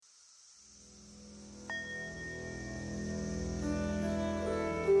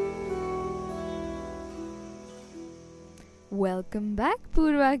Welcome back,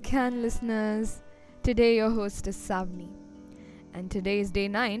 Purvakyan listeners. Today, your host is Savni, and today is day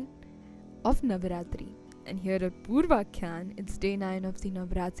 9 of Navaratri. And here at Purvakyan, it's day 9 of the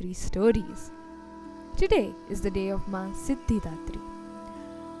Navaratri stories. Today is the day of Ma Siddhidatri.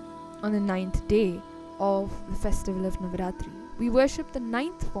 On the 9th day of the festival of Navaratri, we worship the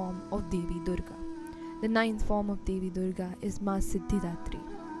 9th form of Devi Durga. The 9th form of Devi Durga is Ma Siddhidatri.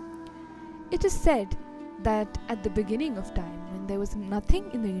 It is said that at the beginning of time, when there was nothing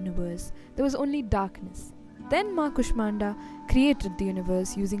in the universe, there was only darkness. Then Ma Kushmanda created the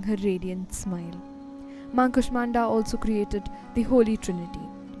universe using her radiant smile. Ma Kushmanda also created the Holy Trinity.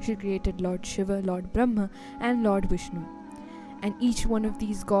 She created Lord Shiva, Lord Brahma, and Lord Vishnu. And each one of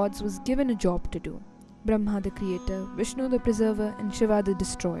these gods was given a job to do. Brahma the creator, Vishnu the preserver, and Shiva the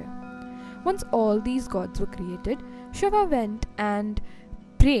destroyer. Once all these gods were created, Shiva went and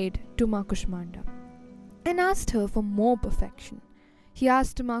prayed to Ma Kushmanda and asked her for more perfection. He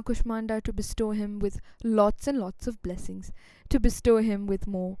asked Ma Kushmanda to bestow him with lots and lots of blessings, to bestow him with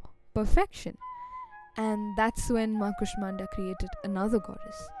more perfection. And that's when Ma Kushmanda created another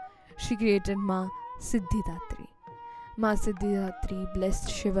goddess. She created Ma Siddhidatri. Ma Siddhidatri blessed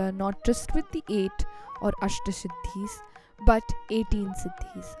Shiva not just with the 8 or Ashtasiddhis, but 18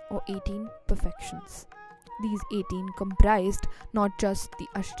 Siddhis or 18 perfections. These 18 comprised not just the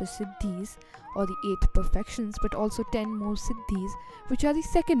Ashtasiddhis or the 8 perfections, but also 10 more Siddhis, which are the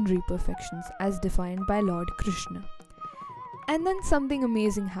secondary perfections as defined by Lord Krishna. And then something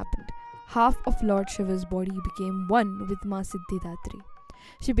amazing happened. Half of Lord Shiva's body became one with Ma Siddhidatri.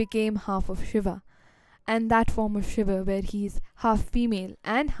 She became half of Shiva. And that form of Shiva, where he is half female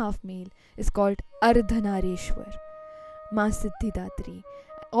and half male, is called Ardhanareshwar. Ma Siddhidatri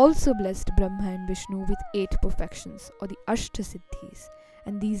also blessed Brahma and Vishnu with 8 perfections or the Ashtasiddhis,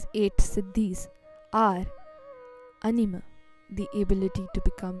 and these 8 Siddhis are Anima, the ability to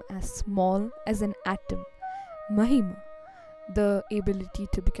become as small as an atom; Mahima, the ability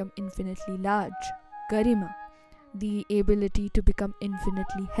to become infinitely large; Garima, the ability to become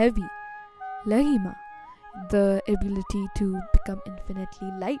infinitely heavy; Lahima, the ability to become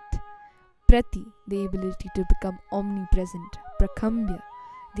infinitely light; Prati, the ability to become omnipresent; Prakambya,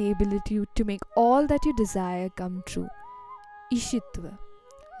 the ability to make all that you desire come true; Ishitva,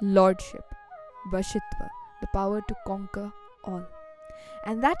 lordship; Vashitva, the power to conquer all.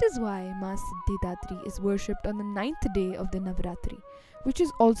 And that is why Ma Siddhidatri is worshipped on the 9th day of the Navaratri, which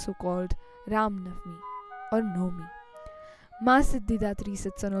is also called Ram Navami or Nomi. Ma Siddhidatri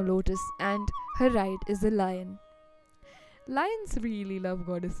sits on a lotus and her ride is a lion. Lions really love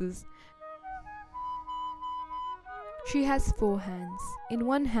goddesses. She has 4 hands. In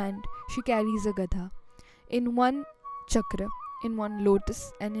one hand, she carries a gadha. In one, chakra. In one,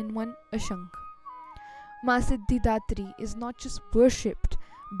 lotus. And in one, a shankh. Ma Siddhidatri is not just worshipped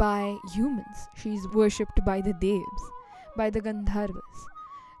by humans. She is worshipped by the Devas, by the Gandharvas,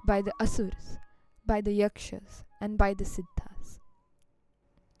 by the Asuras, by the Yakshas, and by the Siddhas.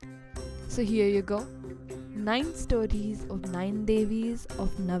 So here you go. 9 stories of 9 Devis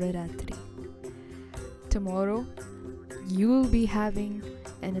of Navaratri. Tomorrow, you will be having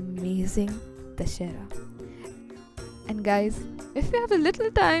an amazing Dashera. And guys, if you have a little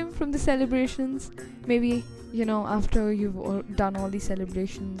time from the celebrations, maybe, after you've done all these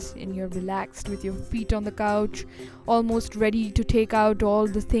celebrations and you're relaxed with your feet on the couch, almost ready to take out all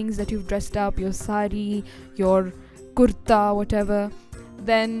the things that you've dressed up, your sari, your kurta, whatever,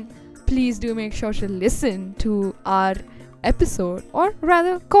 then please do make sure to listen to our episode, or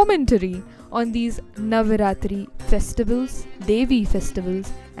rather commentary, on these Navaratri festivals, Devi festivals,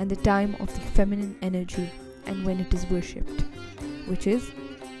 and the time of the feminine energy and when it is worshipped, which is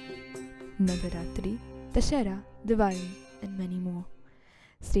Navaratri, Dashera, Diwali, and many more.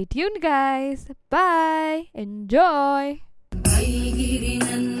 Stay tuned, guys. Bye. Enjoy.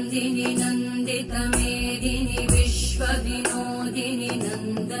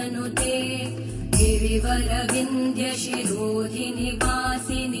 गिरिवरविन्द्यशिरोधिनि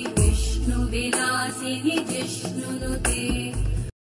वासिनि विष्णुविलासिनि जिष्णुनुते